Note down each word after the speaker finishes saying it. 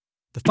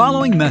The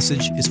following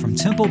message is from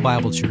Temple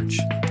Bible Church.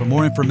 For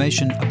more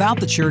information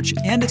about the church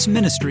and its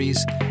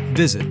ministries,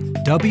 visit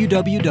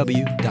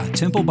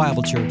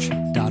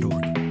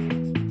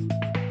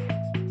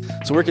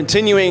www.templebiblechurch.org. So we're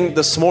continuing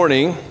this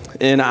morning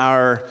in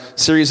our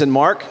series in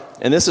Mark,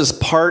 and this is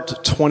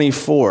part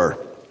 24.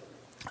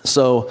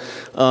 So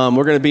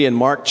we're going to be in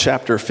Mark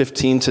chapter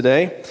 15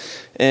 today.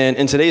 And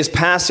in today's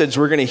passage,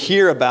 we're going to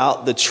hear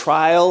about the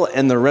trial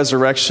and the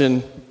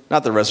resurrection.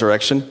 Not the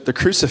resurrection, the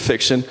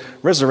crucifixion.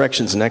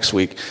 Resurrection's next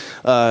week.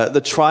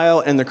 The trial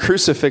and the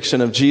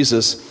crucifixion of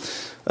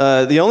Jesus.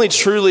 The only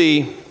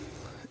truly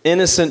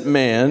innocent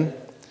man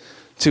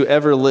to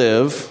ever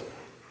live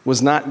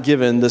was not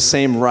given the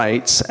same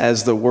rights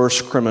as the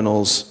worst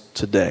criminals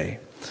today.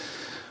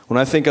 When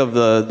I think of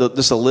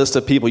just a list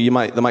of people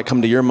that might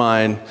come to your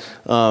mind,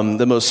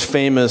 the most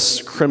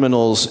famous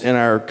criminals in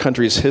our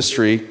country's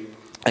history,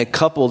 a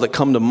couple that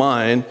come to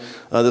mind,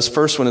 this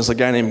first one is a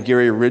guy named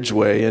Gary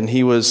Ridgway, and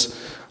he was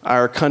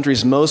our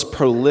country's most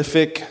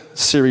prolific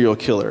serial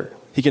killer.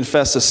 He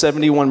confessed to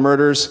 71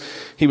 murders.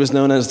 He was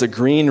known as the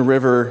Green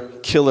River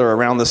Killer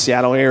around the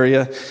Seattle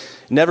area.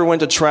 Never went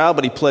to trial,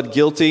 but he pled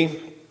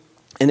guilty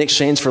in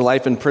exchange for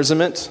life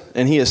imprisonment,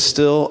 and he is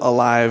still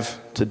alive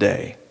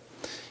today.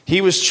 He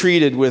was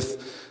treated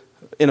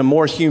in a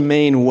more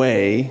humane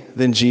way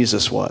than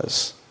Jesus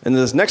was. And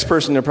this next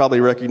person you'll probably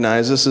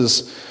recognize, this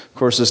is, of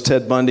course, is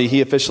Ted Bundy. He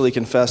officially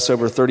confessed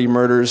over 30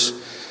 murders.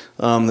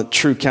 The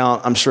true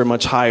count, I'm sure,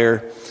 much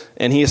higher.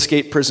 And he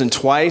escaped prison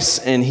twice,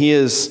 and he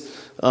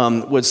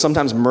would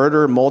sometimes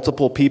murder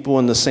multiple people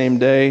in the same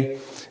day.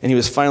 And he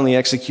was finally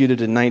executed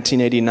in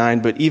 1989.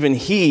 But even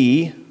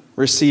he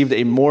received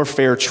a more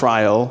fair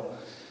trial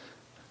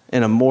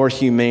and a more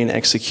humane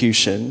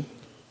execution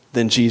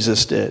than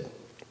Jesus did.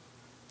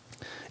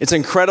 It's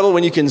incredible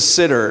when you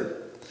consider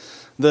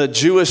the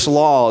Jewish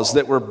laws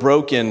that were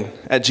broken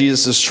at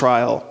Jesus'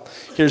 trial.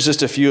 Here's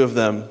just a few of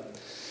them.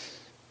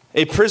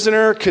 A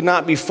prisoner could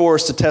not be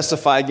forced to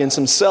testify against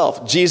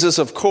himself. Jesus,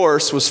 of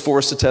course, was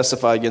forced to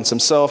testify against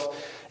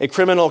himself. A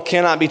criminal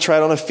cannot be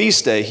tried on a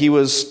feast day. He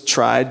was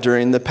tried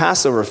during the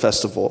Passover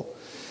festival.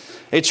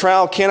 A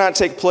trial cannot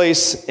take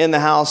place in the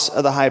house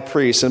of the high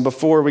priest. And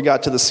before we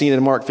got to the scene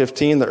in Mark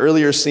 15, the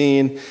earlier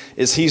scene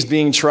is he's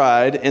being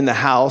tried in the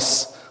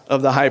house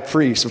of the high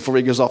priest before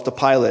he goes off to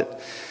Pilate.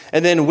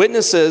 And then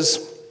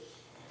witnesses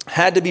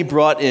had to be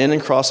brought in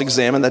and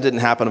cross-examined. That didn't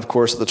happen, of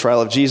course, at the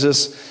trial of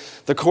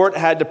Jesus. The court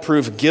had to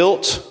prove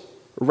guilt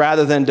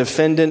rather than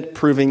defendant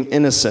proving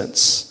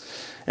innocence.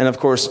 And, of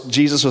course,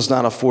 Jesus was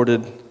not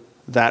afforded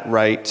that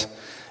right.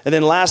 And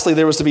then lastly,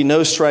 there was to be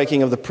no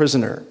striking of the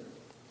prisoner.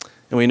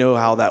 And we know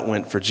how that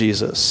went for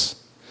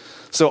Jesus.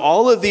 So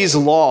all of these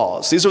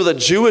laws, these were the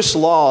Jewish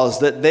laws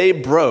that they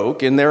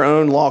broke in their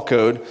own law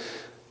code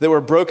that were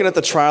broken at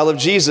the trial of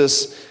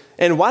Jesus.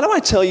 And why do I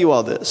tell you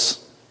all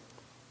this?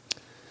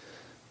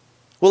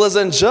 Well, as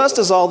unjust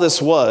as all this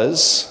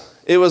was,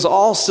 it was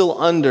all still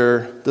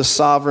under the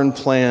sovereign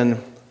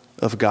plan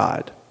of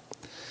God.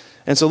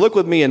 And so look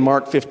with me in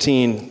Mark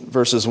 15,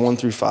 verses 1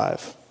 through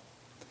 5.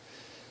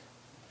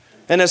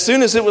 And as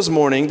soon as it was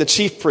morning, the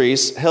chief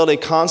priests held a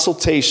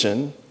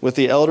consultation with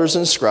the elders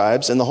and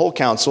scribes and the whole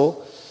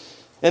council,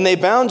 and they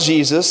bound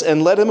Jesus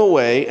and led him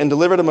away and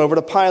delivered him over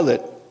to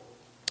Pilate.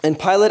 And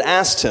Pilate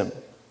asked him,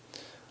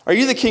 "Are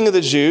you the king of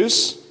the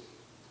Jews?"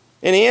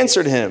 And he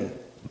answered him,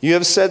 "You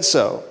have said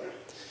so."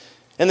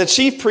 And the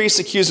chief priests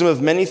accused him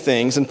of many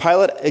things, and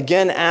Pilate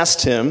again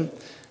asked him,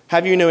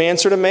 "Have you no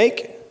answer to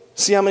make?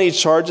 See how many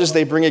charges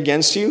they bring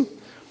against you?"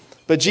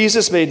 But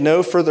Jesus made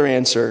no further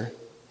answer,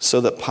 so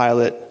that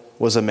Pilate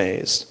was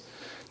amazed.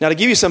 Now, to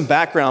give you some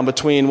background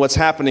between what's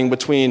happening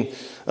between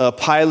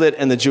Pilate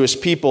and the Jewish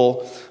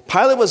people,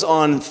 Pilate was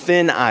on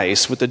thin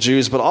ice with the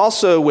Jews, but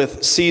also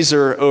with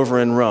Caesar over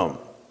in Rome.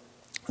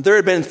 There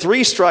had been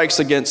 3 strikes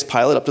against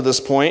Pilate up to this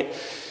point.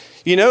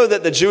 You know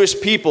that the Jewish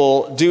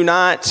people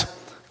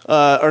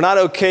are not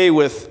okay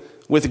with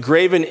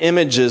graven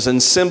images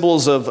and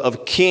symbols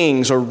of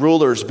kings or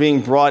rulers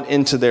being brought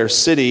into their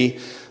city.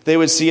 They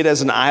would see it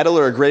as an idol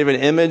or a graven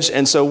image.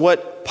 And so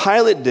what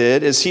Pilate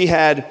did is he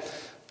had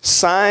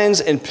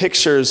signs and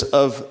pictures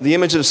of the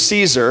image of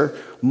Caesar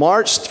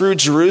marched through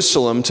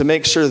Jerusalem to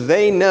make sure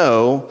they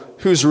know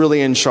who's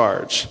really in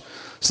charge.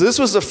 So this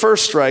was the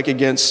first strike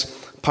against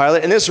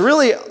Pilate. And this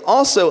really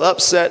also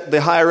upset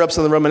the higher-ups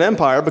in the Roman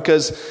Empire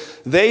because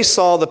they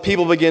saw the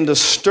people begin to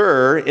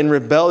stir in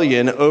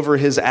rebellion over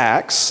his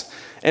acts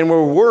and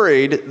were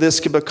worried this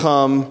could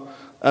become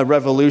a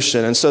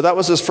revolution. And so that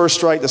was his first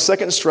strike. The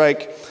second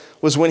strike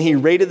was when he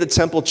raided the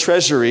temple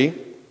treasury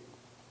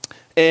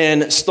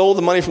and stole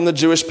the money from the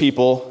Jewish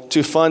people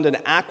to fund an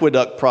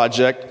aqueduct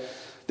project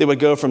that would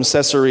go from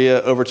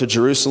Caesarea over to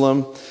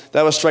Jerusalem.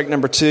 That was strike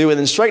number 2. And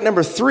then strike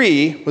number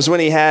 3 was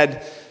when he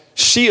had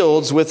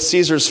shields with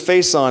Caesar's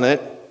face on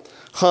it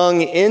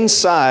hung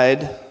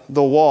inside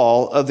the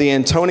wall of the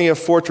Antonia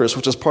Fortress,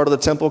 which is part of the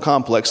temple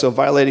complex, so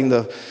violating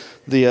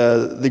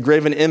the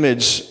graven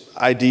image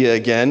idea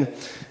again.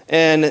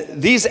 And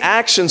these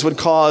actions would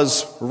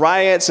cause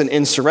riots and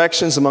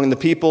insurrections among the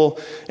people.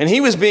 And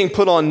he was being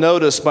put on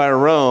notice by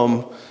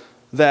Rome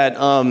that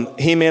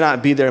he may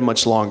not be there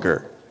much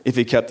longer if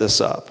he kept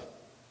this up.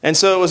 And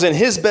so it was in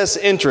his best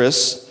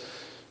interest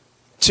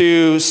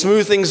to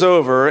smooth things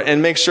over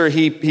and make sure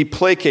he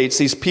placates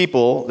these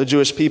people, the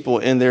Jewish people,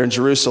 in there in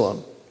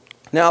Jerusalem.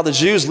 Now, the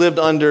Jews lived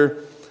under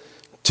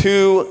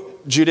two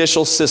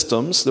judicial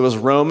systems. There was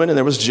Roman and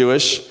there was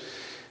Jewish.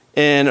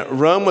 And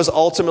Rome was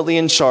ultimately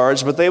in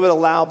charge, but they would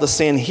allow the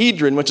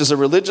Sanhedrin, which is a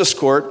religious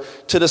court,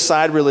 to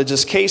decide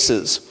religious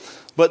cases.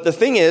 But the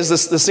thing is,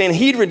 the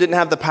Sanhedrin didn't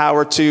have the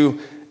power to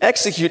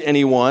execute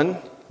anyone.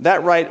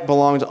 That right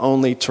belonged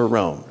only to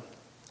Rome.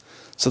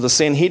 So the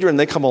Sanhedrin,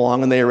 they come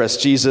along and they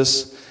arrest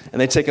Jesus,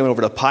 and they take him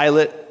over to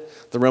Pilate,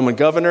 the Roman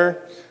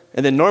governor.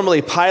 And then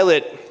normally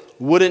Pilate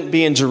wouldn't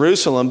be in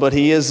Jerusalem, but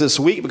he is this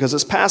week because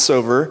it's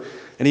Passover,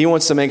 and he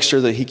wants to make sure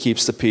that he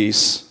keeps the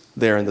peace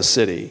there in the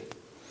city.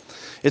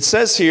 It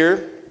says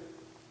here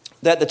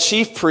that the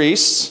chief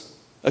priests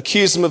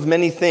accused him of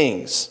many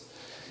things.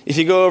 If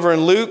you go over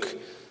in Luke,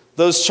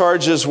 those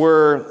charges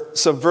were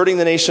subverting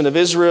the nation of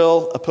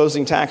Israel,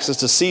 opposing taxes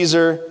to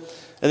Caesar,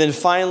 and then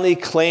finally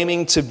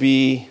claiming to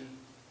be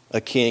a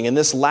king. And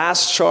this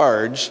last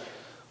charge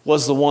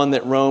was the one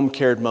that Rome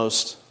cared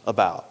most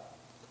about.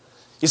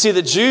 You see,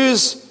 the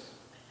Jews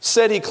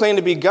said he claimed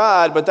to be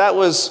God, but that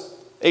was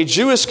a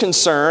Jewish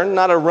concern,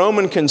 not a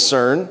Roman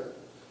concern.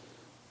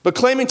 But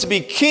claiming to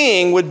be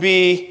king would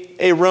be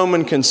a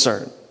Roman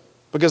concern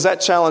because that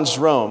challenged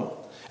Rome.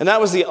 And that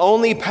was the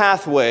only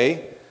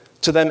pathway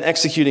to them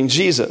executing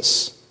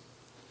Jesus.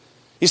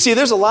 You see,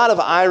 there's a lot of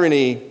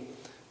irony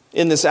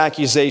in this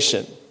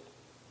accusation.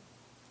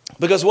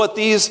 Because what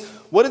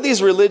did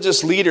these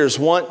religious leaders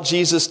want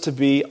Jesus to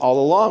be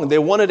all along? They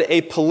wanted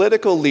a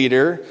political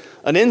leader,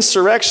 an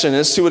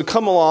insurrectionist who would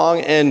come along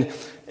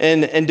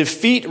and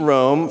defeat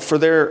Rome for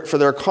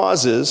their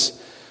causes.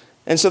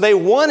 And so they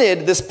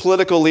wanted this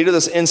political leader,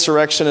 this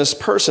insurrectionist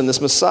person,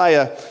 this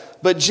Messiah,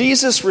 but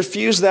Jesus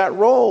refused that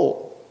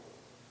role.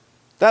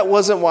 That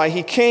wasn't why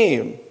he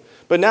came.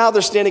 But now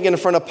they're standing in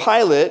front of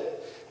Pilate,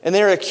 and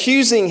they're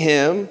accusing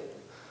him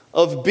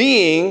of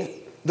being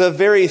the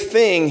very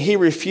thing he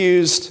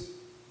refused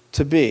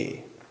to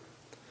be.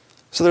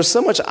 So there's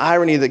so much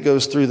irony that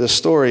goes through this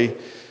story.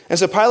 And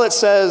so Pilate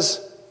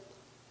says,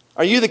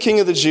 "Are you the king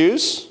of the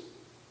Jews?"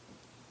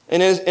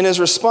 And in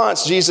his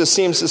response, Jesus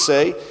seems to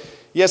say,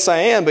 "Yes, I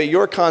am, but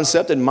your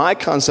concept and my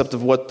concept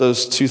of what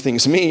those two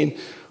things mean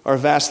are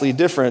vastly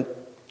different."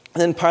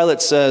 And then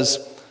Pilate says,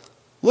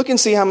 "Look and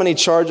see how many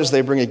charges they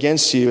bring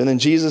against you." And then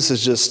Jesus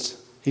is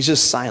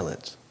just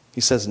silent.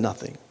 He says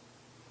nothing.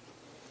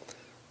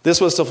 This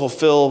was to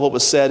fulfill what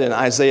was said in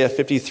Isaiah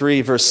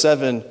 53, verse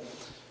 7,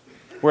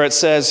 where it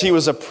says, "He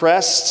was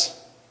oppressed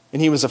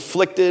and he was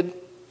afflicted,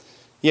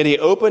 yet he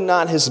opened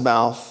not his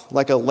mouth,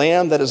 like a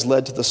lamb that is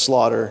led to the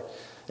slaughter,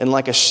 and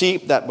like a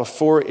sheep that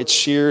before its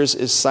shears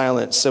is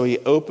silent, so he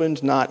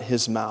opened not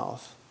his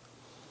mouth."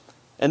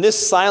 And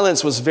this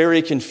silence was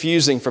very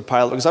confusing for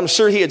Pilate, because I'm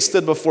sure he had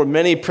stood before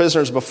many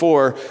prisoners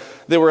before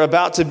that were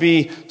about to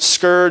be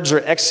scourged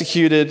or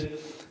executed.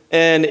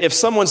 And if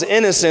someone's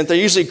innocent, they're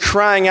usually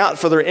crying out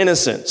for their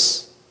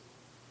innocence.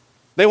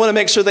 They want to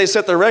make sure they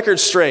set their record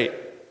straight.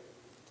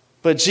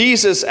 But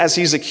Jesus, as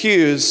he's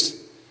accused,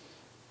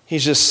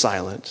 he's just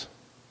silent.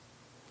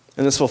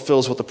 And this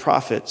fulfills what the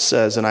prophet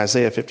says in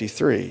Isaiah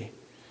 53.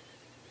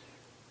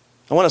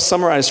 I want to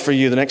summarize for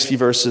you the next few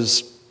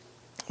verses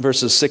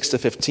 6 to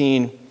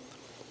 15.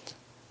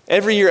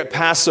 Every year at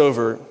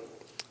Passover,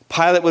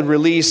 Pilate would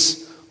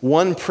release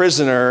one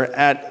prisoner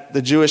at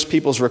the Jewish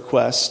people's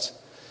request.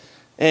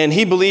 And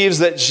he believes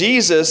that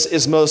Jesus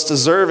is most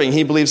deserving.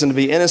 He believes him to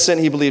be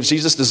innocent. He believes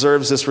Jesus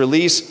deserves this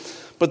release.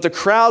 But the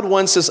crowd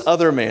wants this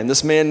other man,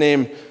 this man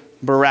named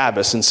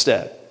Barabbas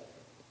instead.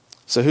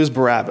 So who's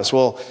Barabbas?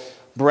 Well,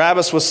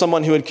 Barabbas was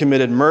someone who had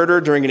committed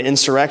murder during an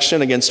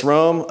insurrection against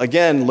Rome.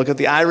 Again, look at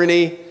the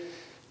irony.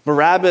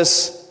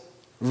 Barabbas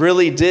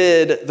really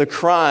did the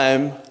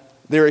crime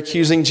they're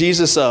accusing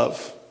Jesus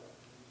of.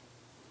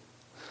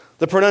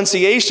 The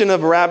pronunciation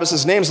of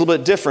Barabbas' name is a little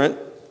bit different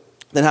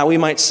than how we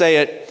might say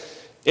it.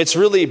 It's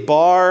really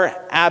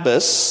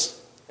Bar-Abbas,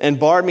 and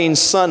Bar means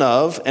son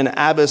of, and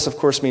Abbas, of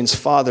course, means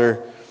father.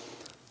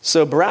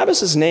 So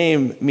Barabbas'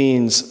 name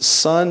means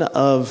son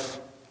of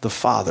the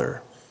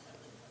Father.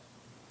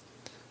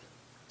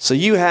 So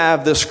you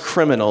have this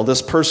criminal,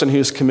 this person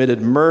who's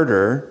committed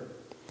murder,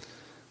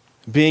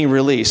 being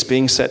released,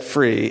 being set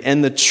free,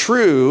 and the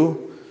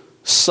true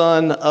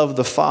son of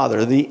the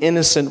Father, the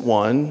innocent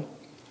one,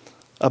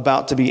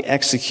 about to be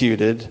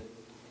executed,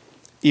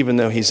 even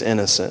though he's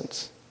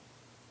innocent.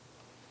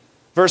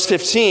 Verse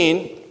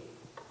 15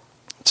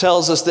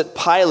 tells us that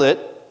Pilate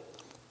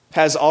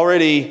has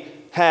already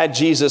had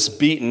Jesus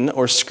beaten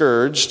or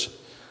scourged,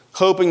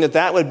 hoping that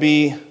that would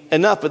be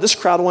enough. But this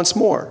crowd wants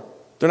more.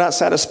 They're not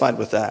satisfied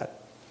with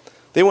that.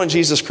 They want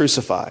Jesus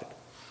crucified.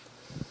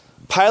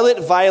 Pilate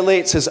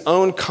violates his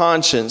own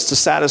conscience to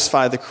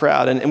satisfy the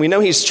crowd. And we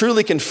know he's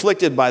truly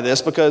conflicted by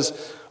this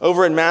because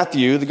over in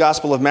Matthew, the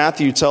Gospel of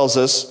Matthew tells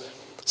us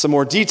some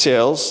more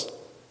details.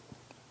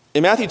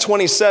 In Matthew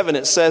 27,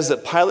 it says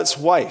that Pilate's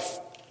wife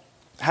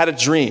had a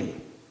dream.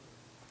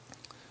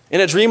 In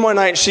a dream one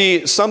night,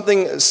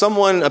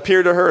 someone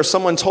appeared to her, or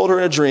someone told her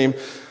in a dream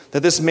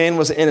that this man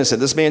was innocent.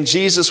 This man,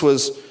 Jesus,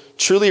 was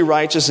truly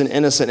righteous and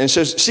innocent. And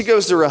so she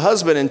goes to her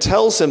husband and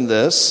tells him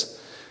this.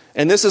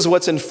 And this is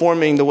what's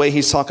informing the way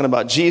he's talking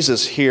about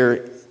Jesus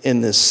here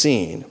in this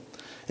scene.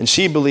 And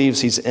she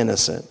believes he's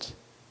innocent.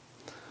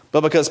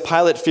 But because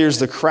Pilate fears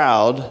the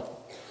crowd,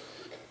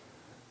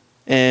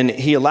 and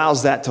he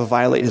allows that to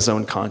violate his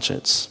own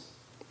conscience.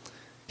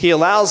 He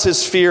allows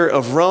his fear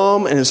of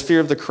Rome and his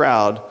fear of the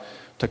crowd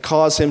to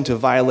cause him to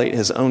violate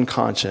his own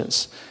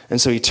conscience.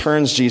 And so he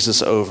turns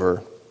Jesus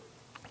over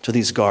to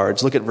these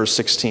guards. Look at verse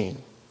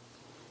 16.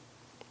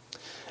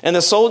 And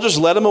the soldiers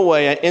led him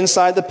away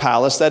inside the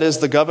palace, that is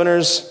the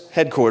governor's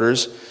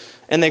headquarters,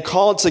 and they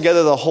called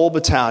together the whole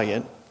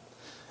battalion.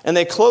 And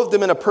they clothed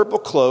him in a purple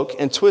cloak,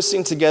 and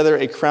twisting together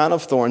a crown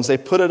of thorns, they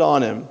put it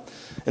on him.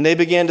 And they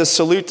began to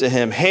salute to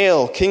him,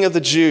 "Hail, King of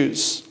the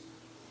Jews!"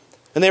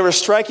 And they were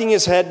striking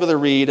his head with a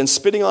reed, and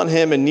spitting on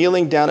him, and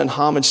kneeling down in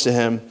homage to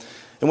him.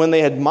 And when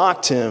they had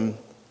mocked him,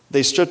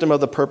 they stripped him of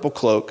the purple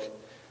cloak,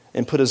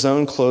 and put his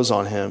own clothes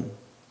on him.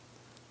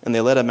 And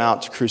they led him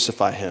out to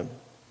crucify him.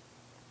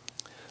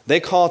 They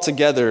called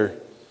together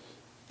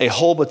a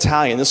whole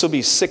battalion. This would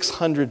be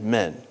 600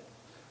 men.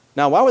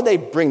 Now, why would they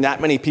bring that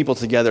many people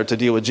together to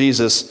deal with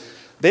Jesus?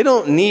 They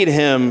don't need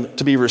him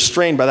to be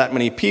restrained by that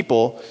many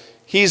people.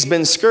 He's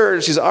been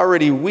scourged. He's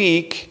already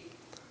weak.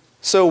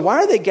 So why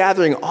are they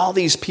gathering all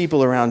these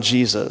people around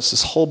Jesus,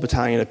 this whole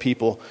battalion of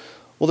people?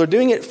 Well, they're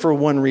doing it for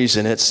one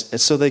reason.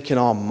 It's so they can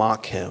all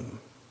mock him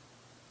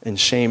and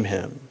shame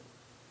him.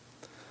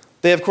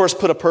 They, of course,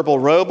 put a purple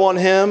robe on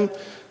him,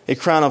 a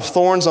crown of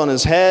thorns on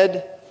his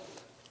head.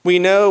 We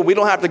know, we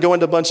don't have to go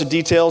into a bunch of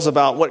details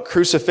about what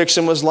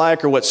crucifixion was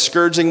like or what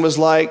scourging was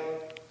like.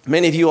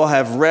 Many of you all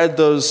have read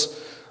those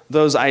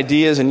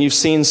ideas, and you've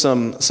seen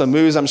some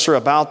movies, I'm sure,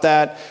 about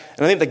that.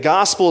 And I think the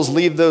Gospels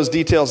leave those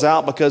details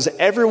out because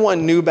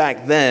everyone knew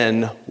back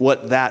then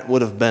what that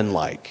would have been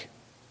like.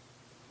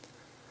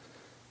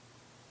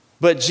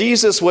 But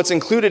Jesus, what's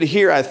included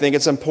here, I think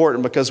it's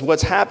important because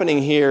what's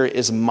happening here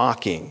is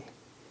mocking.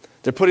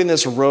 They're putting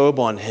this robe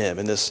on him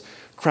and this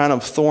crown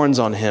of thorns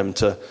on him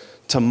to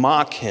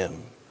mock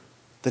him,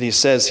 that he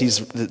says he's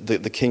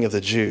the King of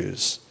the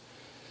Jews.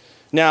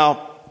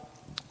 Now,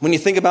 when you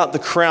think about the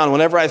crown,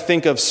 whenever I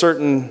think of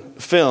certain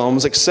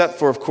films, except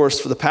for, of course,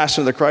 for The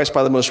Passion of the Christ,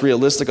 probably the most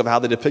realistic of how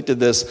they depicted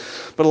this,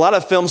 but a lot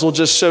of films will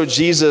just show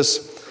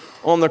Jesus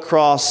on the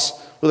cross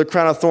with a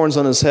crown of thorns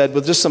on his head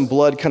with just some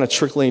blood kind of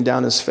trickling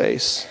down his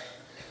face.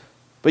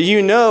 But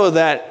you know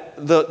that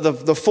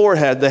the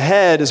forehead, the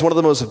head, is one of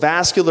the most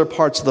vascular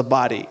parts of the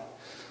body.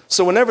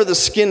 So whenever the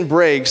skin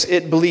breaks,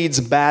 it bleeds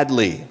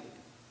badly.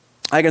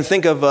 I can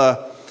think of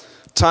a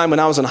time when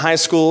I was in high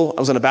school. I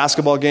was in a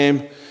basketball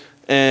game,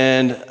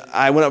 and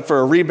I went up for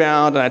a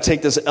rebound, and I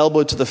take this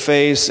elbow to the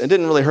face. It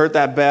didn't really hurt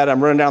that bad.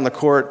 I'm running down the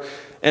court,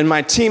 and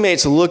my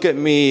teammates look at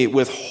me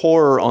with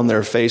horror on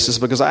their faces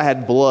because I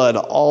had blood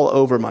all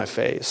over my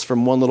face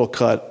from one little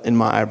cut in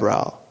my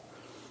eyebrow.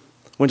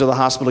 Went to the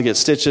hospital to get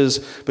stitches.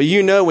 But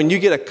you know, when you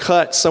get a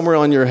cut somewhere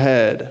on your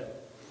head,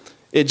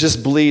 it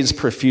just bleeds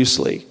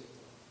profusely.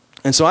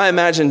 And so I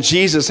imagine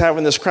Jesus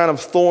having this crown of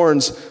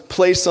thorns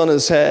placed on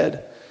his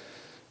head.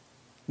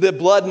 The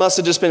blood must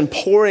have just been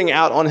pouring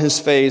out on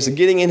his face,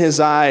 getting in his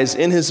eyes,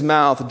 in his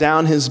mouth,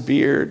 down his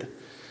beard.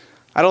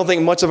 I don't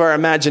think much of our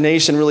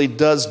imagination really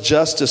does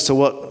justice to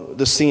what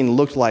the scene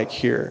looked like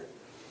here.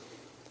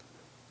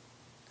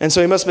 And so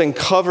he must have been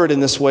covered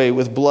in this way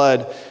with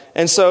blood.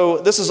 And so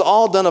this is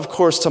all done, of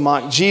course, to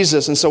mock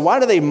Jesus. And so why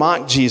do they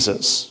mock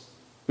Jesus?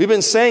 We've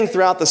been saying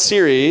throughout the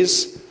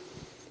series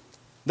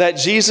that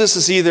Jesus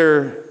is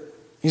either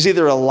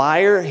a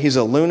liar, he's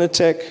a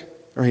lunatic,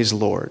 or he's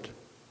Lord.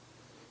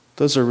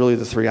 Those are really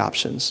the three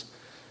options.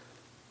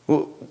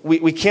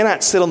 We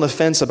cannot sit on the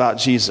fence about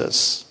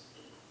Jesus.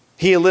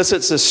 He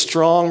elicits a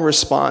strong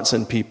response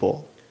in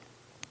people.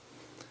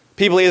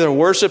 People either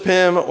worship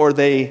him or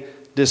they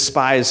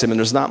despise him, and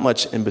there's not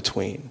much in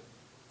between.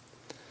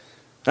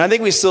 And I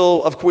think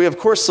we of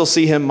course still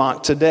see him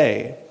mocked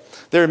today.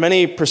 There are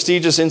many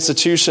prestigious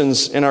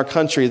institutions in our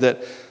country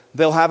that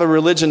they'll have a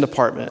religion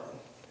department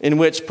in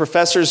which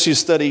professors who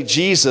study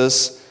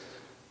Jesus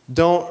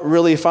don't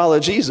really follow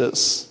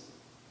Jesus.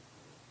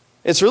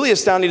 It's really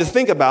astounding to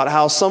think about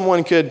how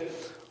someone could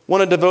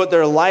want to devote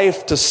their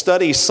life to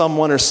study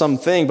someone or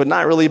something, but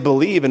not really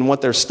believe in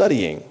what they're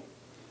studying.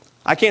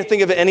 I can't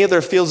think of any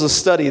other fields of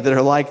study that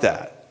are like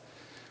that,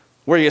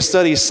 where you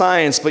study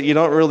science, but you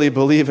don't really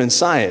believe in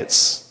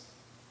science.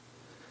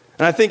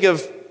 And I think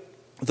of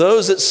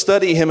those that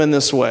study him in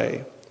this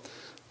way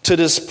to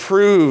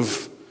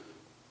disprove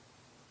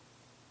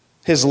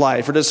his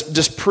life, or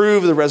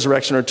disprove the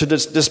resurrection, or to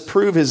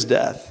disprove his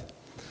death.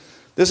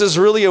 This is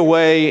really a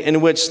way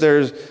in which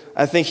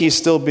I think he's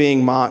still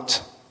being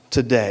mocked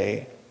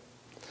today.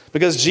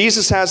 Because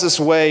Jesus has this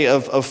way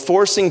of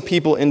forcing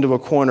people into a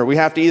corner. We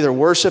have to either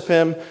worship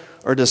him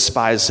or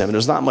despise him.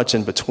 There's not much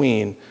in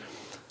between.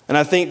 And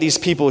I think these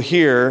people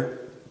here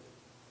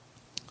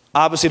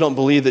obviously don't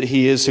believe that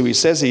he is who he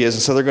says he is,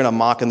 and so they're going to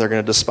mock and they're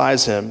going to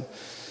despise him.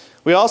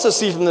 We also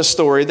see from this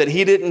story that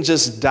he didn't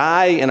just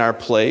die in our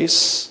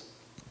place,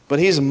 but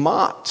he's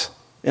mocked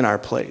in our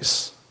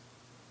place.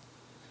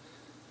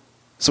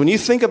 So when you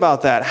think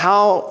about that,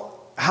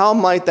 how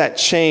might that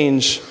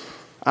change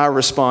our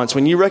response?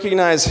 When you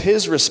recognize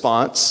his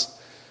response,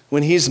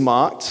 when he's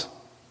mocked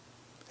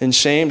and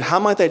shamed, how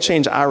might that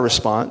change our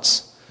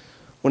response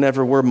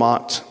whenever we're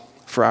mocked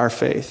for our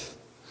faith?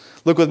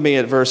 Look with me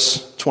at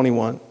verse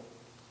 21.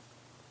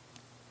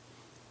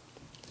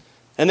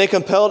 And they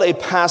compelled a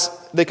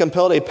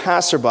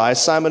passerby,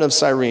 Simon of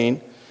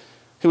Cyrene,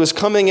 who was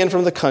coming in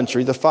from the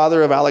country, the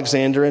father of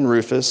Alexander and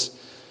Rufus,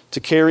 to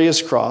carry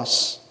his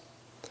cross.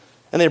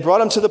 And they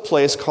brought him to the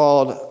place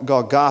called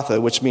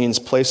Golgotha, which means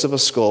place of a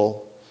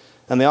skull.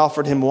 And they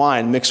offered him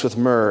wine mixed with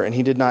myrrh, and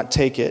he did not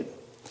take it.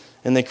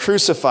 And they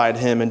crucified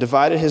him and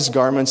divided his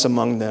garments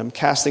among them,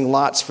 casting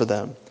lots for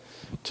them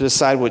to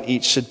decide what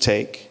each should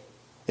take.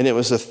 And it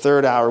was the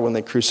third hour when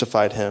they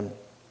crucified him.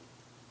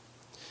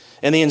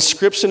 And the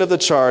inscription of the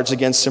charge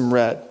against him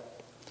read,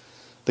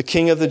 "The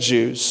King of the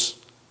Jews."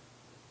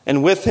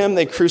 And with him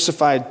they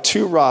crucified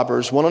two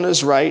robbers, one on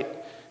his right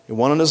and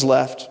one on his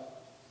left.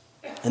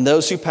 And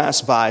those who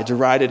passed by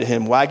derided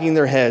him, wagging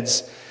their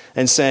heads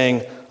and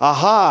saying,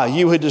 "Aha,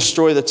 you who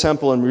destroy the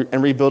temple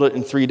and rebuild it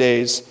in 3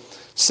 days.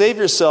 Save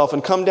yourself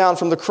and come down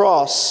from the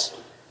cross."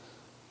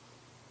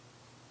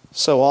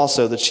 So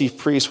also the chief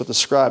priests with the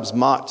scribes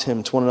mocked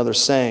him to one another,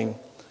 saying,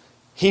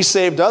 "He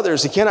saved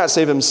others, he cannot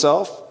save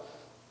himself.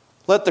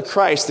 Let the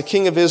Christ, the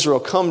King of Israel,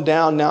 come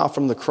down now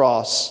from the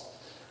cross,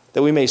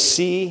 that we may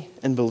see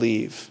and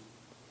believe."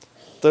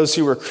 Those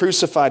who were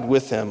crucified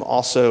with him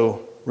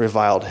also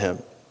reviled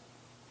him.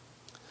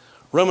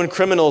 Roman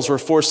criminals were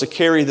forced to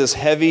carry this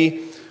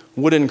heavy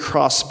wooden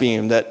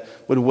crossbeam that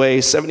would weigh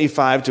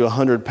 75 to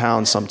 100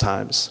 pounds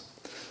sometimes.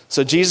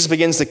 So Jesus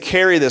begins to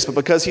carry this, but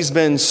because he's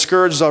been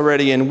scourged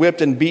already and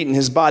whipped and beaten,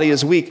 his body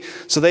is weak.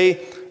 So they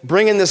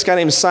bring in this guy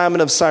named Simon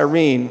of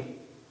Cyrene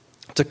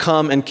to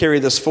come and carry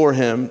this for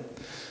him.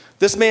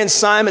 This man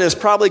Simon is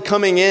probably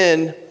coming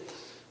in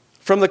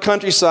from the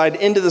countryside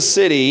into the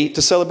city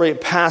to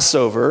celebrate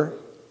Passover.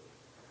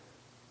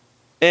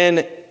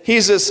 And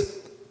he's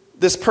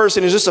this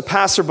person who's just a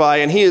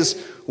passerby, and he is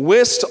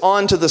whisked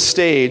onto the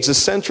stage, the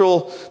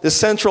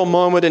central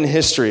moment in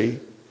history.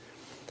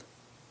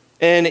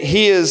 And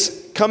he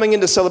is coming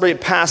in to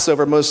celebrate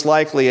Passover, most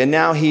likely, and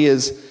now he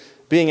is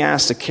being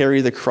asked to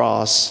carry the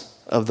cross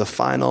of the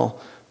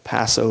final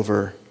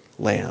Passover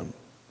lamb.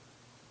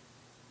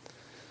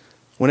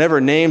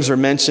 Whenever names are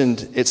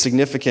mentioned, it's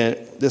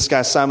significant. This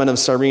guy, Simon of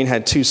Cyrene,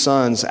 had two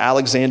sons,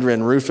 Alexander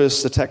and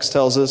Rufus, the text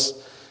tells us.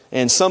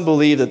 And some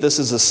believe that this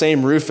is the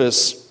same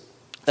Rufus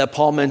that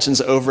Paul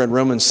mentions over in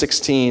Romans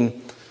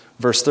 16,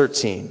 verse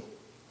 13.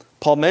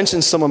 Paul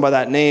mentions someone by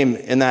that name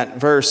in that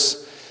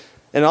verse.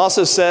 And it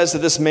also says that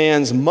this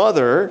man's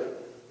mother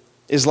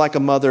is like a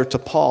mother to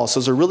Paul. So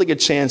there's a really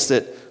good chance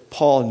that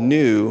Paul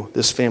knew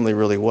this family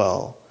really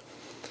well.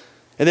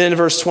 And then in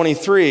verse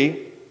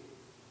 23,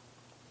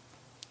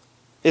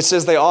 it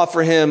says they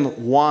offer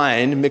him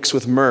wine mixed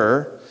with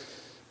myrrh.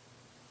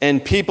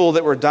 And people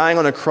that were dying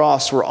on a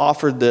cross were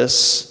offered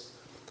this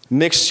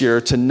mixture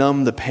to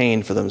numb the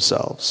pain for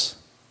themselves.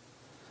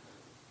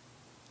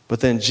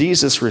 But then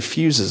Jesus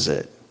refuses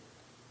it.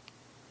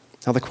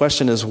 Now the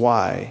question is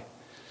why?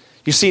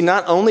 You see,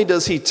 not only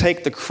does he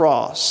take the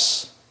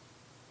cross,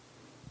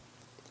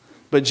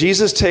 but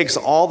Jesus takes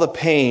all the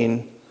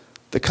pain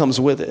that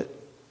comes with it.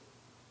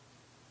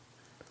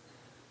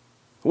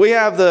 We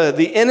have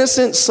the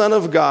innocent Son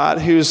of God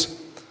who's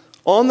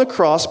on the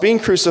cross being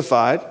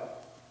crucified,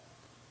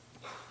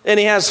 and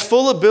he has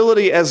full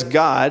ability as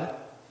God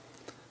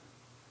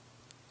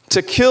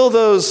to kill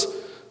those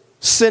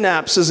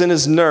synapses in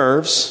his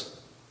nerves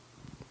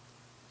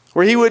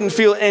where he wouldn't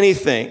feel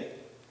anything.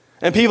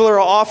 And people are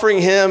offering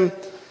him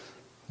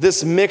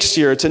this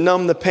mixture to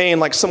numb the pain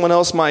like someone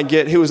else might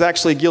get who was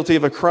actually guilty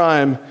of a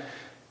crime.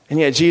 And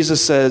yet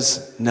Jesus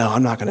says, "No,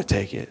 I'm not going to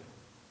take it.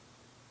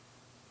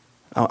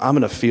 I'm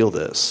going to feel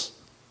this."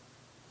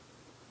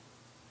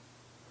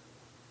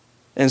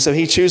 And so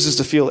he chooses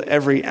to feel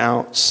every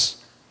ounce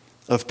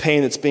of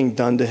pain that's being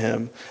done to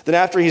him. Then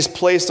after he's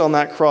placed on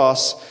that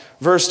cross,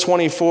 verse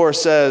 24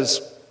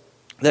 says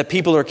that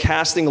people are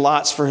casting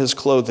lots for his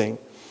clothing.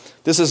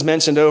 This is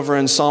mentioned over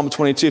in Psalm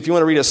 22. If you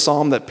want to read a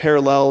psalm that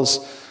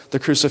parallels the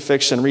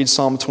crucifixion, read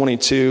Psalm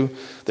 22.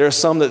 There are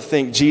some that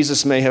think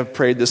Jesus may have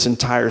prayed this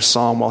entire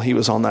psalm while he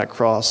was on that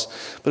cross.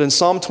 But in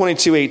Psalm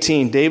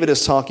 22:18, David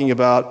is talking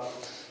about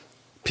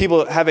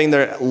people having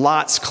their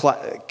lots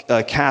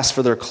cast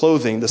for their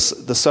clothing, the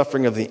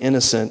suffering of the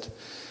innocent.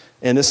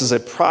 And this is a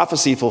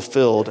prophecy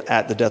fulfilled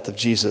at the death of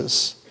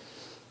Jesus.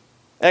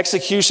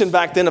 Execution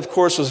back then, of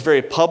course, was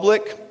very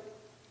public.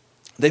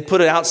 They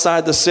put it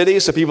outside the city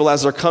so people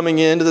as they're coming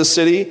into the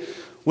city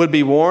would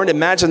be warned.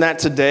 Imagine that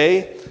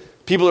today.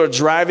 People are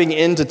driving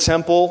into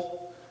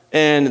temple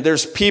and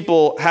there's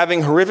people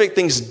having horrific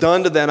things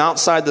done to them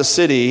outside the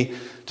city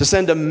to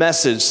send a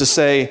message to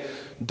say,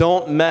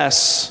 don't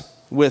mess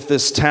with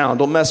this town.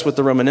 Don't mess with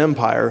the Roman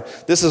Empire.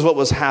 This is what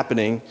was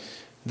happening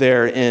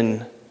there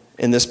in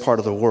this part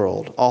of the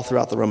world, all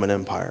throughout the Roman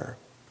Empire.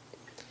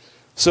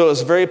 So it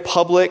was very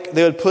public.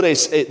 They would put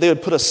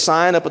a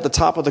sign up at the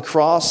top of the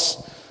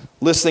cross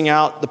listing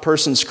out the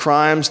person's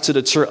crimes to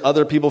deter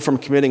other people from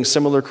committing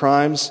similar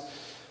crimes.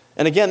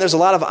 And again, there's a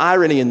lot of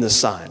irony in this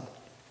sign.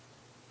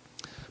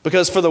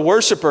 Because for the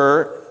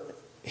worshiper,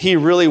 he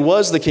really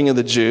was the king of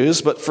the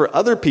Jews, but for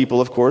other people,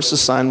 of course, the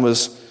sign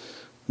was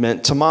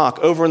meant to mock.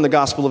 Over in the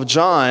Gospel of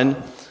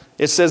John,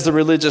 it says the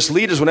religious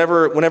leaders,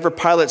 whenever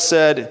Pilate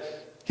said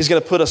he's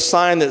going to put a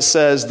sign that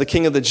says the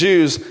king of the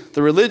Jews,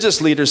 the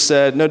religious leaders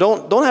said, no,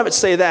 don't have it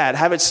say that.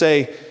 Have it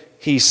say,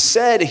 he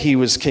said he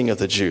was king of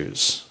the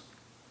Jews.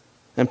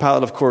 And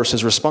Pilate, of course,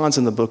 his response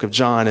in the book of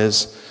John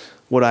is,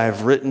 what I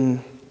have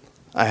written,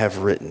 I have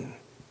written.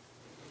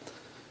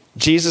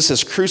 Jesus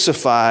is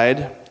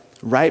crucified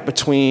right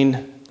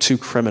between two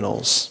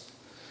criminals.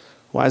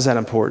 Why is that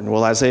important?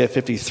 Well, Isaiah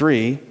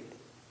 53,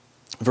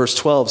 verse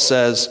 12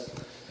 says,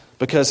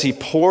 because he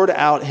poured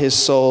out his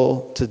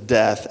soul to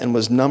death and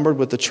was numbered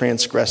with the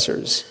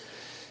transgressors,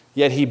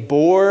 yet he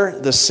bore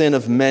the sin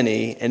of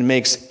many and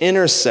makes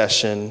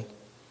intercession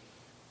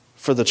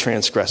for the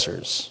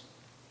transgressors.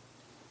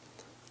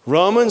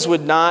 Romans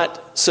would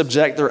not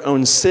subject their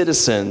own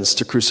citizens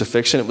to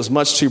crucifixion. It was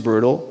much too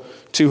brutal,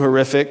 too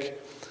horrific.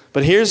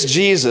 But here's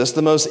Jesus,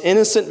 the most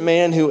innocent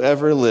man who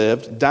ever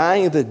lived,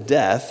 dying the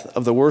death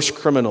of the worst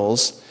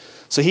criminals.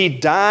 So he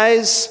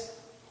dies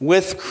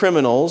with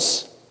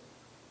criminals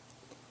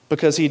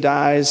because he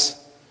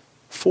dies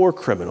for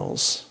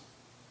criminals.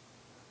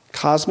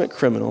 Cosmic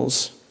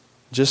criminals,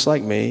 just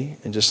like me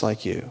and just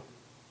like you.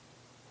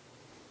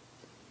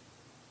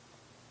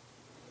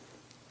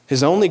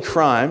 His only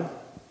crime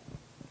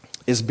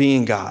is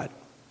being God.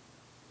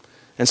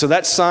 And so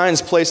that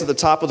sign's placed at the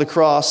top of the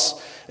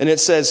cross, and it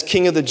says,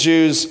 King of the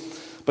Jews.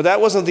 But that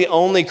wasn't the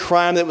only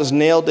crime that was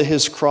nailed to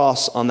his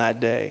cross on that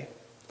day.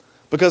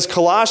 Because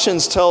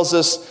Colossians tells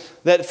us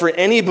that for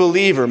any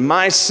believer,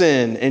 my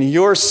sin and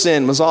your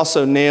sin was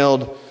also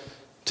nailed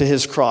to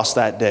his cross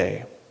that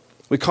day.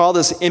 We call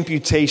this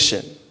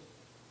imputation,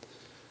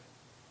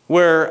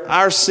 where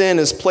our sin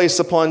is placed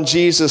upon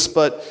Jesus,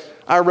 but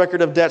our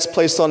record of debt's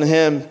placed on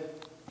him,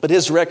 but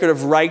his record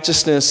of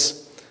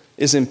righteousness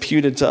is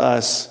imputed to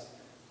us,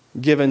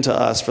 given to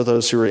us for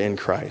those who are in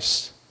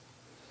Christ.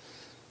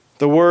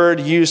 The word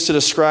used to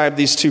describe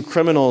these two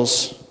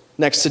criminals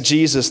next to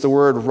Jesus, the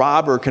word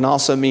robber, can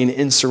also mean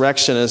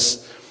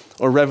insurrectionist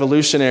or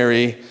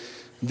revolutionary.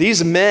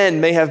 These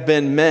men may have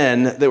been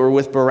men that were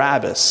with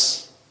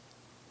Barabbas,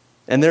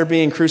 and they're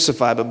being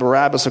crucified, but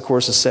Barabbas, of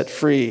course, is set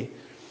free.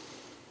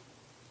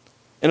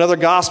 In other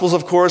Gospels,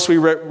 of course, we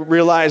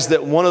realize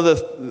that one of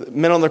the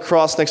men on the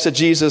cross next to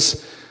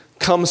Jesus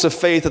comes to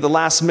faith at the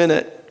last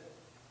minute.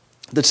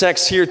 The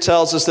text here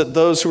tells us that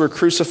those who were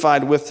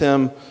crucified with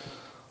him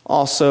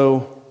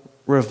also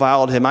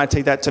reviled him. I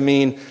take that to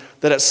mean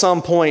that at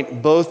some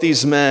point, both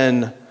these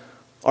men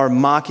are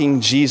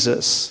mocking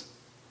Jesus.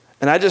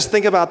 And I just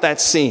think about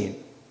that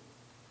scene.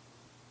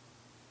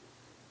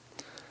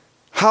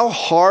 How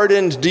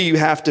hardened do you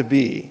have to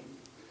be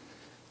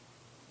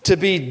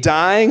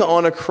dying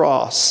on a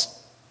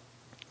cross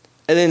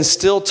and then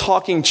still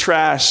talking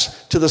trash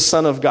to the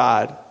Son of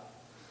God,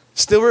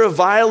 still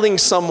reviling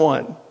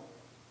someone?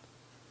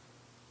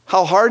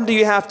 How hard do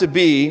you have to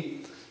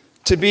be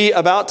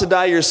about to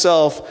die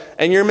yourself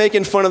and you're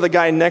making fun of the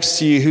guy next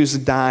to you who's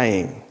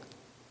dying?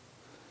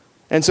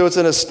 And so it's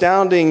an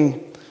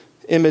astounding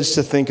image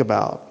to think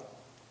about.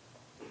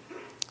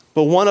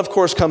 But one, of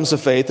course, comes to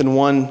faith and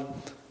one,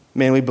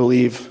 man, we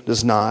believe,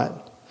 does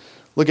not.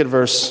 Look at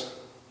verse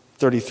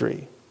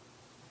 33.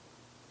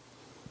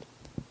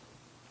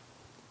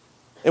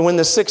 And when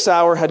the 6th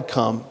hour had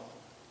come,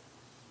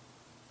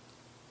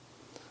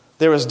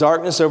 there was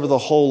darkness over the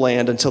whole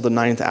land until the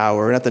 9th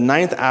hour. And at the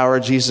 9th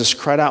hour, Jesus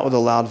cried out with a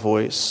loud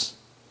voice,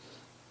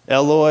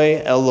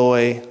 Eloi,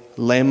 Eloi,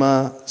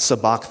 lema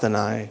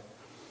sabachthani,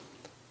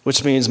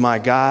 which means, my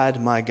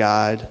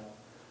God,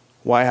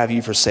 why have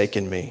you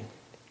forsaken me?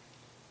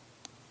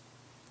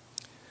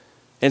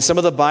 And some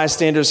of the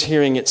bystanders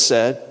hearing it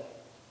said,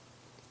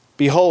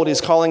 behold,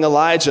 he's calling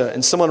Elijah.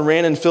 And someone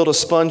ran and filled a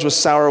sponge with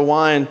sour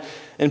wine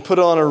and put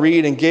it on a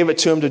reed and gave it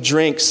to him to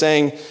drink,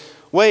 saying,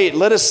 wait,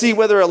 let us see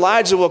whether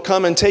Elijah will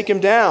come and take him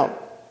down.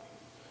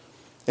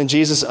 And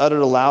Jesus uttered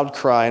a loud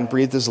cry and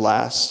breathed his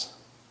last.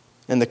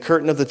 And the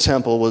curtain of the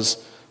temple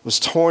was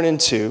torn in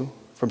two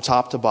from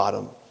top to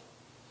bottom.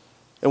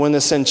 And when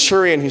the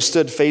centurion who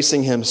stood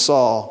facing him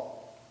saw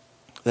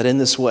that in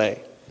this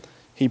way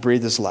he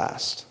breathed his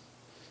last,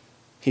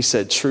 he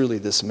said, truly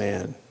this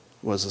man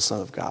was the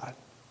Son of God.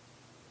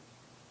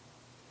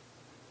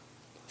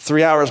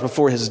 3 hours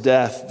before his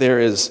death, there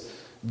is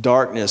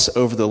darkness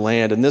over the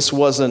land. And this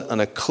wasn't an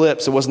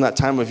eclipse, it wasn't that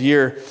time of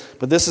year,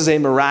 but this is a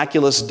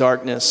miraculous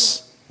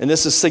darkness. And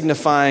this is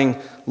signifying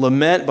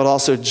lament, but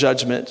also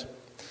judgment.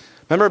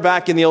 Remember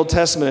back in the Old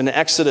Testament, in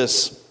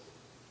Exodus,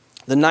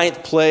 the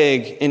 9th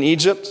plague in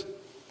Egypt?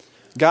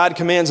 God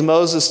commands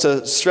Moses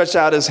to stretch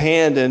out his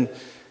hand,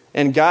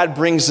 and God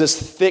brings this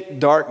thick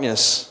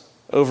darkness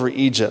over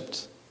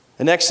Egypt.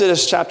 And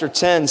Exodus chapter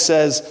 10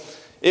 says,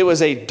 it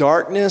was a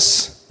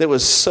darkness that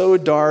was so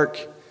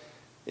dark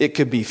it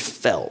could be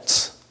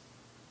felt.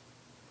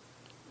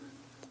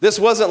 This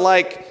wasn't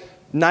like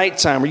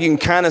nighttime where you can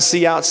kind of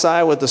see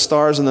outside with the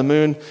stars and the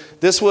moon.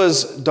 This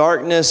was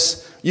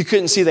darkness. You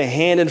couldn't see the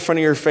hand in front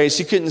of your face.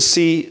 You couldn't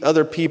see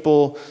other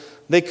people.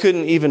 They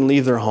couldn't even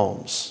leave their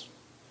homes.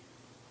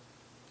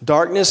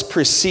 Darkness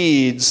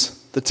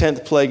precedes the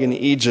 10th plague in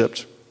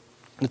Egypt.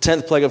 The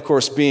 10th plague, of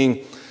course,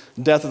 being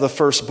death of the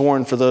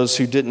firstborn for those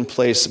who didn't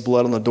place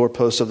blood on the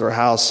doorpost of their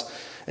house.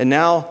 And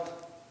now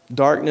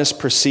darkness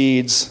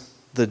precedes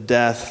the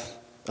death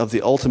of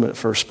the ultimate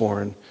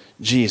firstborn,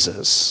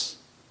 Jesus.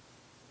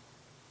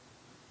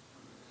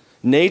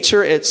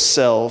 Nature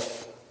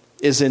itself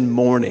is in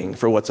mourning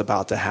for what's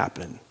about to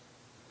happen.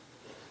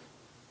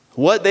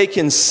 What they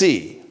can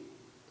see,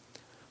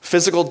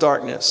 physical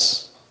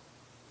darkness,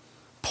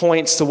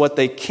 points to what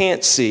they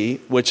can't see,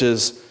 which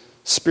is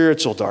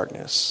spiritual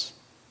darkness.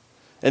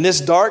 And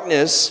this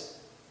darkness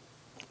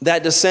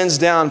that descends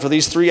down for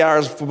these 3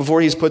 hours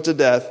before he's put to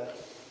death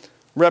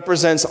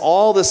represents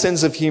all the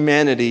sins of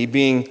humanity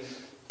being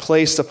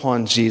placed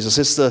upon Jesus.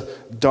 It's the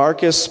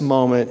darkest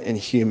moment in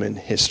human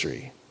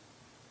history.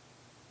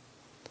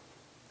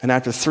 And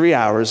after 3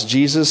 hours,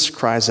 Jesus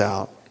cries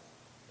out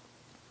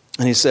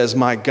and he says,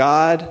 my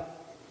God,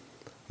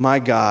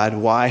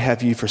 why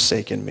have you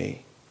forsaken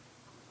me?"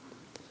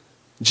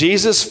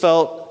 Jesus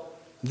felt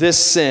this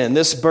sin,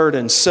 this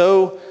burden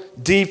so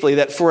deeply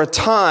that for a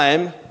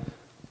time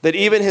that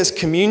even his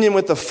communion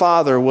with the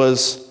Father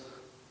was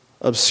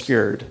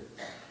obscured.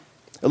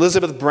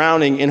 Elizabeth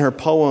Browning, in her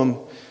poem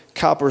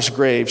Cowper's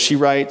Grave, she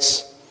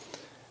writes,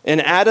 "And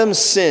Adam's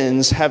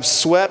sins have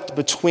swept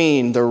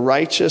between the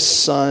righteous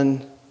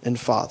Son and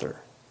Father."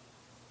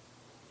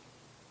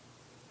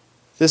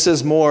 This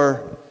is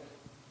more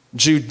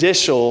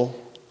judicial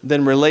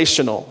than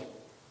relational.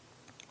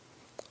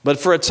 But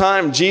for a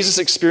time, Jesus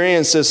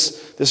experienced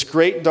this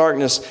great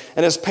darkness.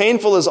 And as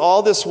painful as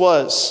all this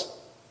was,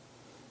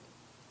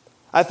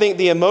 I think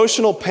the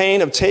emotional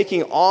pain of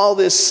taking all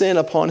this sin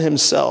upon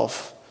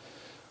himself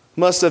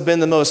must have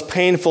been the most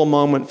painful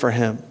moment for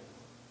him.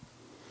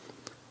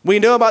 We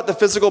know about the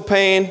physical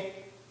pain,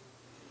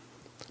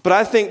 but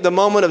I think the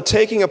moment of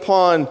taking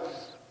upon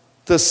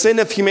the sin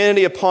of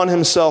humanity upon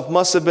himself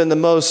must have been the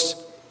most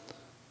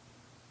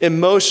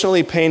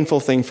emotionally painful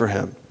thing for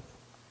him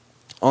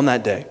on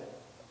that day.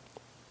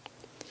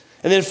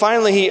 And then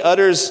finally he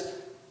utters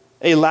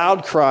a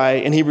loud cry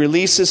and he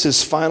releases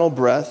his final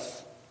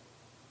breath.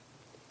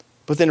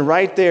 But then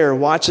right there,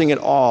 watching it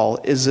all,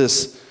 is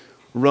this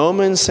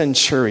Roman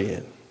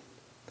centurion.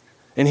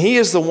 And he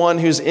is the one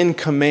who's in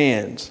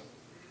command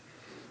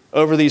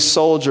over these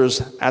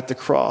soldiers at the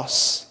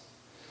cross.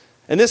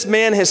 And this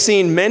man has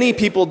seen many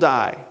people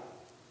die.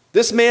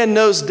 This man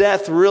knows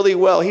death really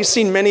well. He's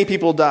seen many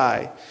people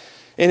die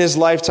in his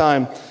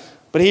lifetime,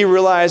 but he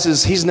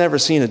realizes he's never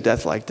seen a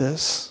death like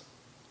this.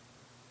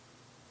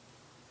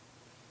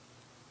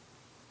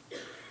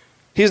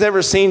 He's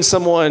never seen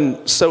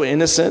someone so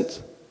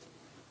innocent,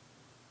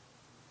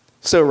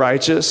 so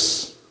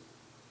righteous,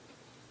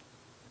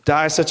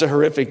 die such a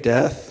horrific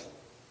death.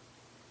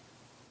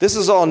 This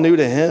is all new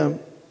to him.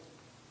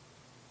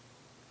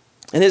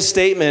 And his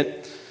statement,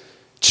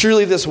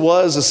 truly this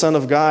was the Son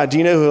of God. Do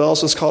you know who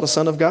else was called a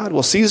Son of God?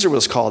 Well, Caesar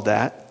was called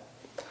that.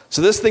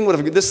 So this statement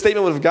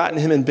would have gotten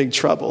him in big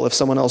trouble if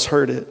someone else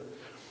heard it.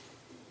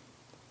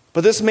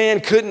 But this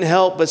man couldn't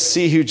help but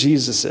see who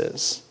Jesus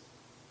is.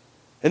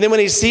 And then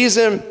when he sees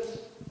him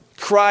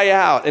cry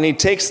out and he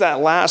takes that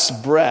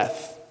last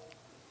breath,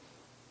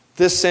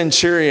 this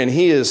centurion,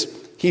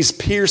 he's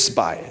pierced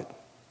by it.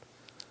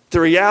 The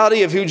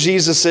reality of who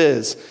Jesus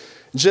is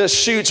just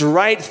shoots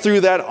right through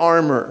that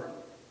armor,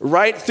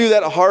 right through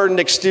that hardened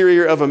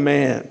exterior of a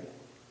man.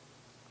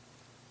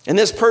 And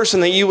this person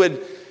that you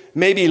would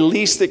maybe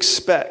least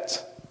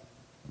expect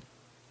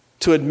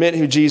to admit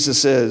who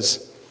Jesus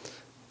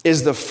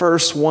is the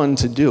first one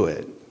to do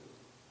it.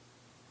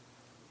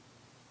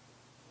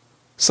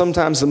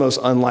 Sometimes the most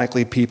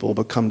unlikely people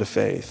but come to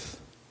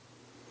faith.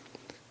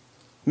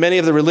 Many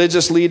of the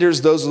religious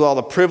leaders, those with all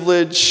the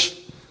privilege,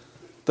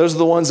 those are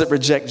the ones that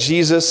reject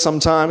Jesus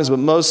sometimes, but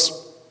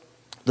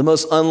the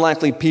most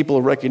unlikely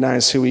people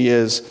recognize who he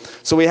is.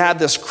 So we have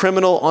this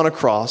criminal on a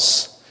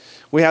cross.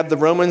 We have the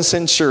Roman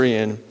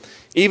centurion.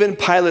 Even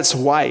Pilate's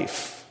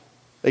wife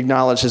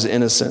acknowledged his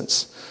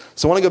innocence.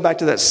 So I want to go back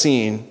to that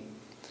scene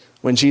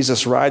when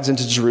Jesus rides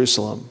into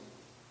Jerusalem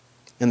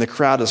and the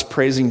crowd is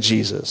praising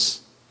Jesus.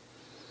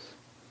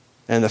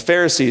 And the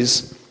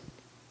Pharisees,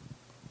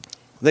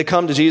 they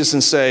come to Jesus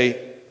and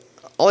say,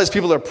 all these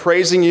people are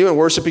praising you and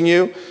worshiping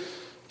you.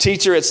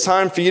 "Teacher, it's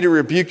time for you to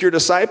rebuke your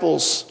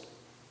disciples."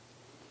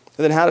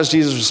 And then how does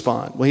Jesus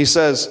respond? Well, he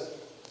says,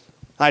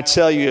 "I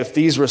tell you, if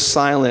these were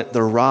silent,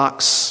 the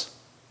rocks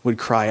would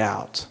cry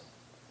out."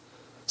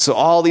 So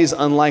all these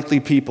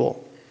unlikely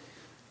people,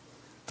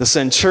 the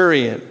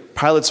centurion,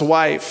 Pilate's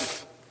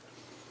wife,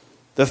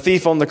 the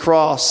thief on the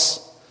cross,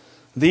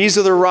 these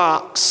are the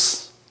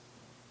rocks.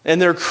 And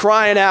they're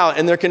crying out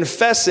and they're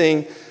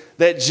confessing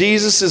that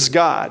Jesus is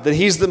God, that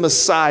he's the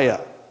Messiah,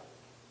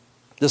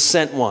 the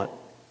sent one.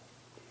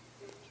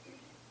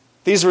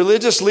 These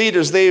religious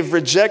leaders, they've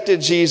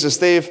rejected Jesus.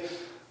 They've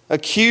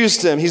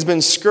accused him. He's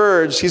been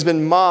scourged. He's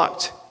been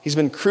mocked. He's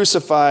been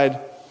crucified.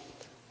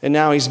 And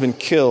now he's been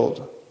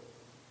killed.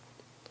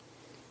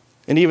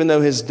 And even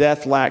though his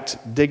death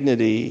lacked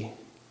dignity,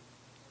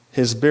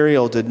 his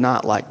burial did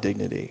not lack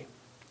dignity.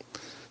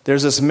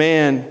 There's this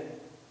man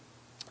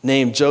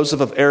named Joseph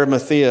of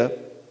Arimathea.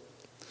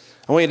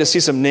 I want you to see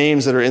some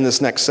names that are in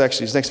this next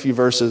section, these next few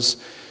verses.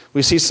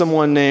 We see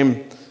someone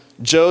named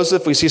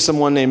Joseph. We see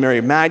someone named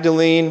Mary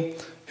Magdalene,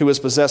 who was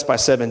possessed by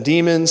 7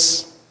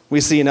 demons. We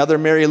see another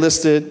Mary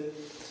listed.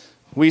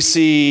 We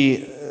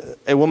see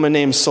a woman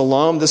named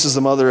Salome. This is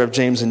the mother of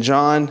James and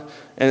John.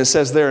 And it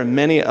says there are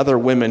many other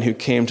women who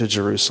came to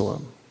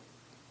Jerusalem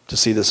to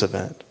see this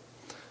event.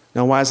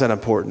 Now, why is that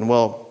important?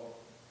 Well,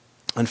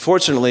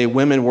 unfortunately,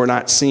 women were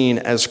not seen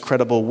as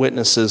credible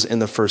witnesses in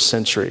the first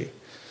century.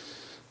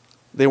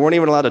 They weren't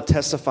even allowed to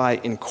testify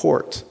in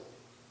court.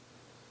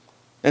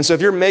 And so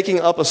if you're making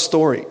up a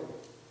story,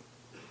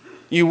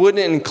 you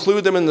wouldn't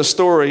include them in the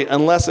story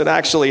unless it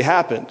actually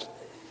happened.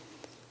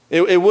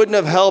 It wouldn't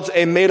have helped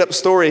a made-up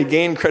story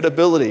gain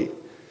credibility.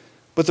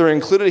 But they're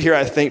included here,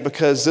 I think,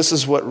 because this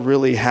is what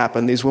really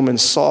happened. These women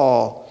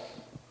saw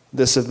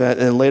this event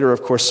and later,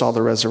 of course, saw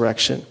the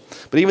resurrection.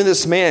 But even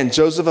this man,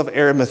 Joseph of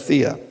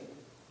Arimathea,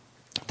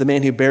 the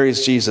man who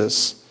buries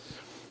Jesus,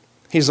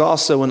 he's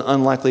also an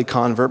unlikely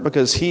convert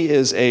because he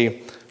is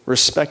a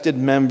respected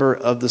member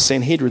of the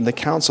Sanhedrin, the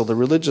council, the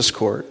religious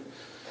court.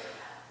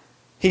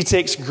 He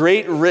takes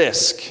great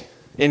risk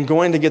in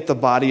going to get the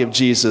body of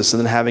Jesus and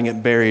then having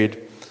it buried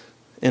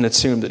in a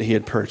tomb that he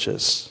had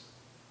purchased.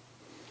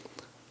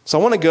 So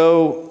I want to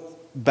go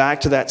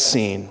back to that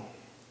scene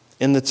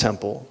in the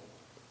temple,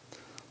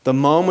 the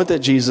moment that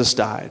Jesus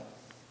died.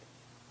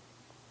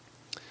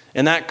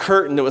 And that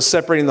curtain that was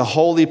separating the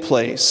holy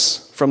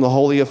place from the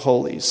Holy of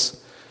Holies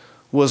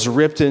was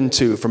ripped in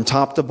two from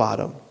top to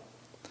bottom.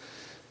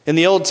 In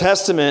the Old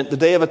Testament, the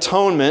Day of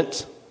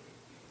Atonement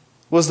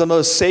was the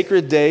most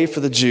sacred day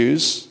for the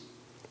Jews.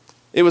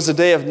 It was a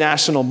day of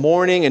national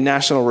mourning and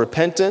national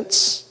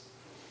repentance.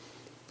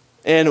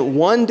 And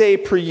one day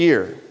per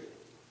year,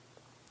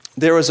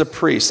 there was a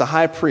priest, a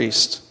high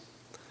priest,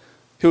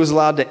 who was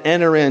allowed to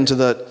enter into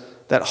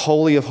that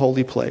Holy of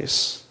Holy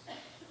place.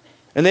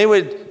 And they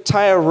would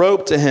tie a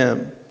rope to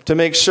him to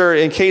make sure,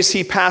 in case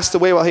he passed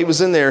away while he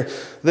was in there,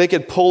 they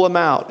could pull him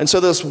out. And so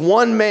this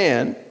one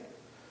man,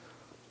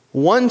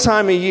 one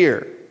time a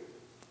year,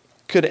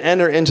 could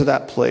enter into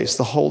that place,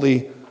 the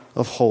Holy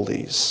of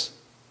Holies,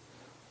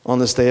 on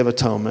this Day of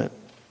Atonement.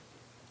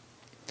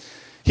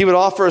 He would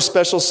offer a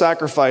special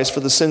sacrifice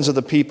for the sins of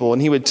the people,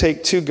 and he would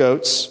take 2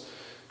 goats,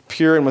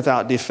 pure and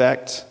without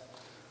defect.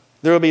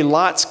 There would be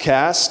lots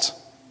cast,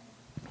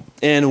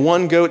 and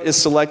one goat is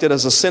selected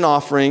as a sin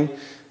offering,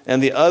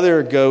 and the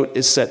other goat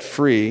is set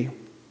free,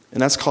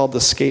 and that's called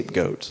the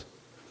scapegoat.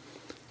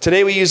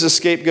 Today we use a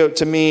scapegoat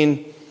to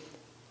mean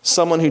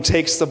someone who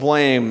takes the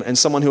blame and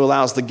someone who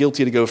allows the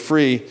guilty to go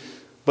free,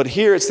 but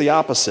here it's the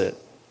opposite.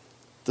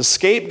 The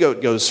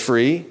scapegoat goes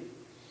free,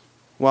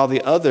 while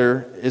the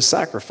other is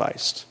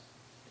sacrificed.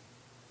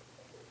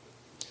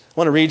 I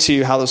want to read to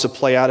you how this would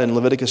play out in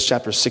Leviticus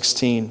chapter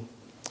 16,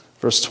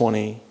 verse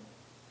 20.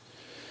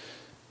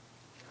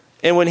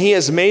 "And when he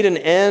has made an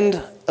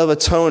end of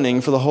atoning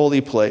for the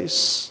holy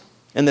place,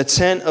 and the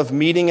tent of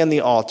meeting and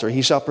the altar,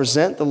 he shall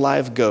present the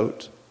live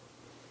goat.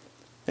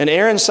 And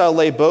Aaron shall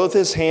lay both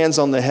his hands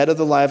on the head of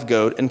the live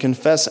goat and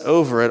confess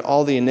over it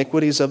all the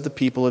iniquities of the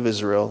people of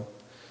Israel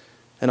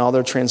and all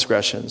their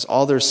transgressions,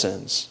 all their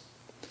sins.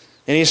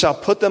 And he shall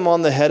put them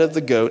on the head of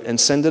the goat and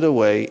send it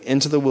away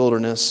into the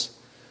wilderness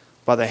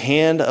by the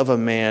hand of a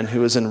man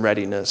who is in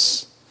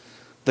readiness.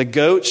 The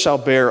goat shall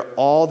bear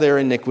all their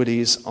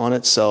iniquities on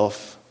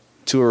itself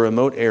to a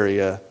remote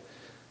area,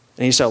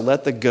 and he shall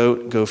let the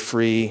goat go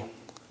free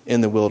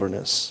in the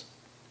wilderness."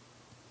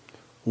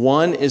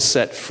 One is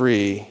set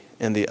free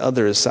and the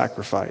other is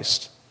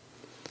sacrificed.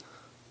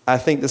 I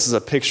think this is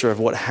a picture of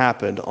what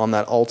happened on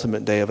that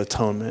ultimate Day of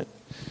Atonement.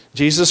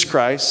 Jesus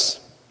Christ,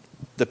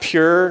 the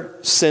pure,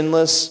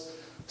 sinless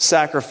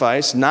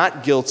sacrifice,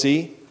 not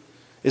guilty,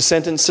 is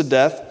sentenced to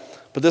death.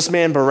 But this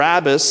man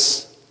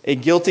Barabbas, a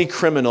guilty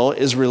criminal,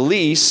 is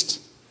released,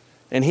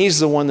 and he's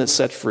the one that's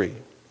set free.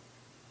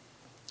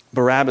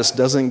 Barabbas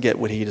doesn't get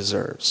what he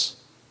deserves.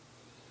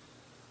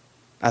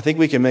 I think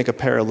we can make a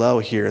parallel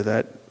here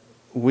that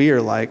we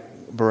are like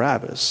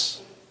Barabbas.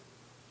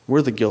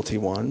 We're the guilty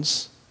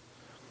ones.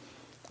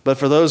 But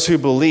for those who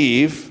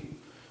believe,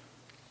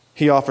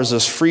 he offers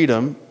us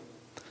freedom.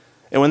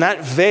 And when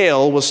that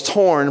veil was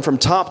torn from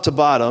top to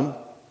bottom,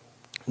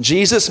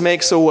 Jesus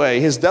makes a way.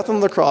 His death on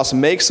the cross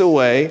makes a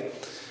way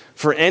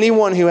for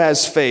anyone who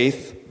has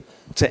faith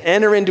to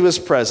enter into his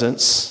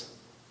presence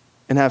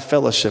and have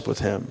fellowship with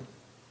him.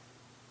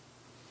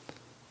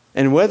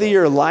 And whether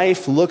your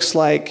life looks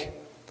like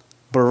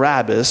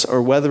Barabbas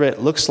or whether it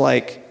looks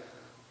like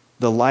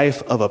the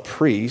life of a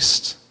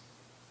priest,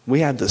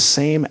 we have the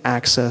same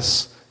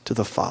access to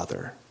the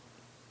Father.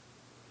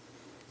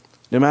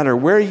 No matter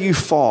where you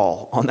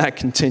fall on that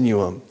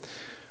continuum,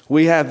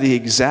 we have the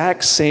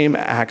exact same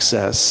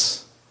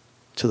access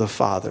to the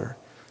Father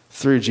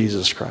through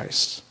Jesus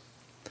Christ.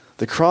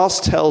 The cross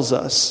tells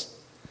us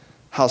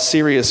how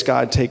serious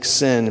God takes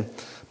sin,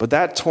 but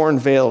that torn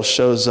veil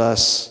shows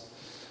us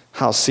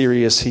how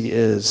serious he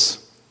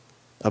is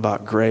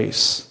about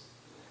grace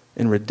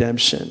and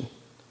redemption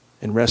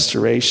and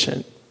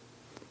restoration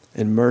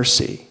and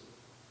mercy.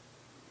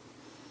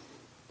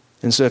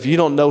 And so if you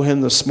don't know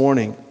him this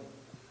morning,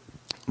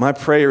 my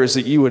prayer is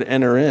that you would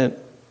enter in,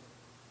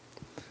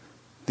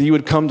 that you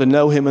would come to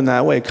know him in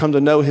that way, come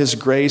to know his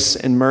grace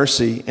and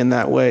mercy in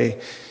that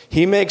way.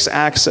 He makes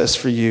access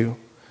for you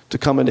to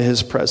come into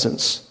his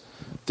presence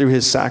through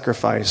his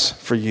sacrifice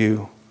for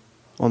you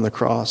on the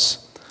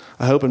cross.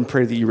 I hope and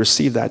pray that you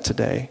receive that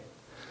today.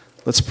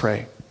 Let's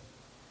pray.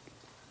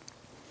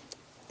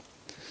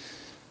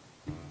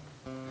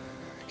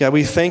 God,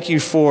 we thank you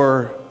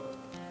for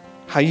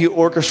how you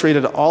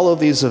orchestrated all of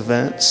these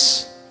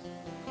events.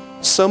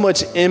 So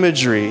much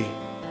imagery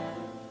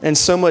and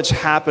so much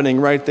happening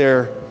right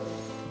there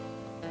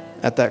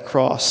at that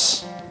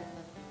cross.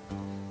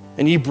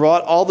 And you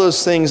brought all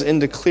those things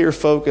into clear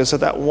focus at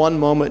that one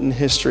moment in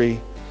history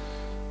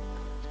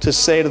to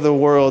say to the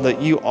world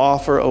that you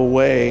offer a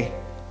way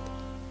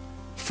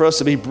for us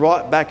to be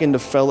brought back into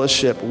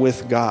fellowship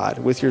with God,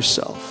 with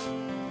yourself.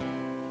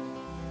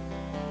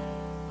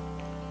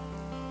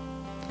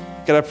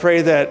 God, I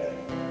pray that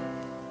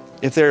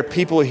if there are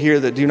people here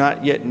that do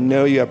not yet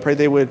know you, I pray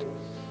they would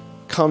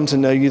come to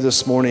know you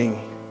this morning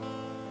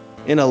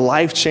in a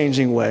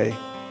life-changing way,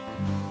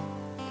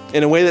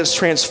 in a way that's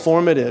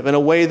transformative, in a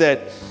way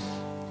that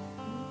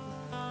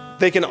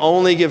they can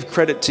only give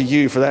credit to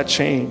you for that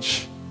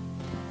change.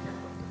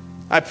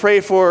 I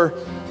pray for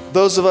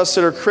those of us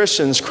that are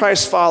Christians,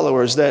 Christ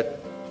followers, that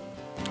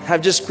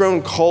have just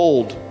grown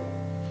cold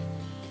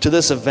to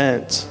this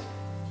event.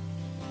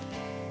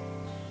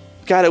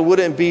 God, it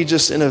wouldn't be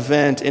just an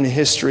event in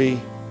history,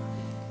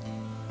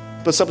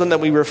 but something that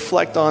we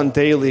reflect on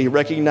daily,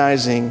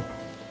 recognizing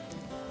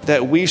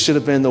that we should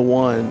have been the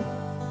one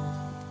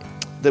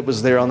that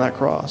was there on that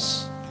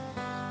cross.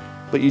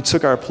 But you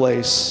took our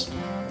place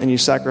and you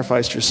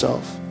sacrificed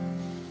yourself.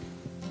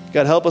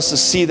 God, help us to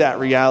see that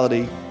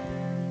reality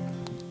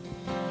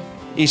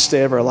each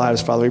day of our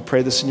lives, Father. We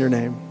pray this in your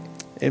name.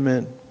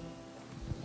 Amen.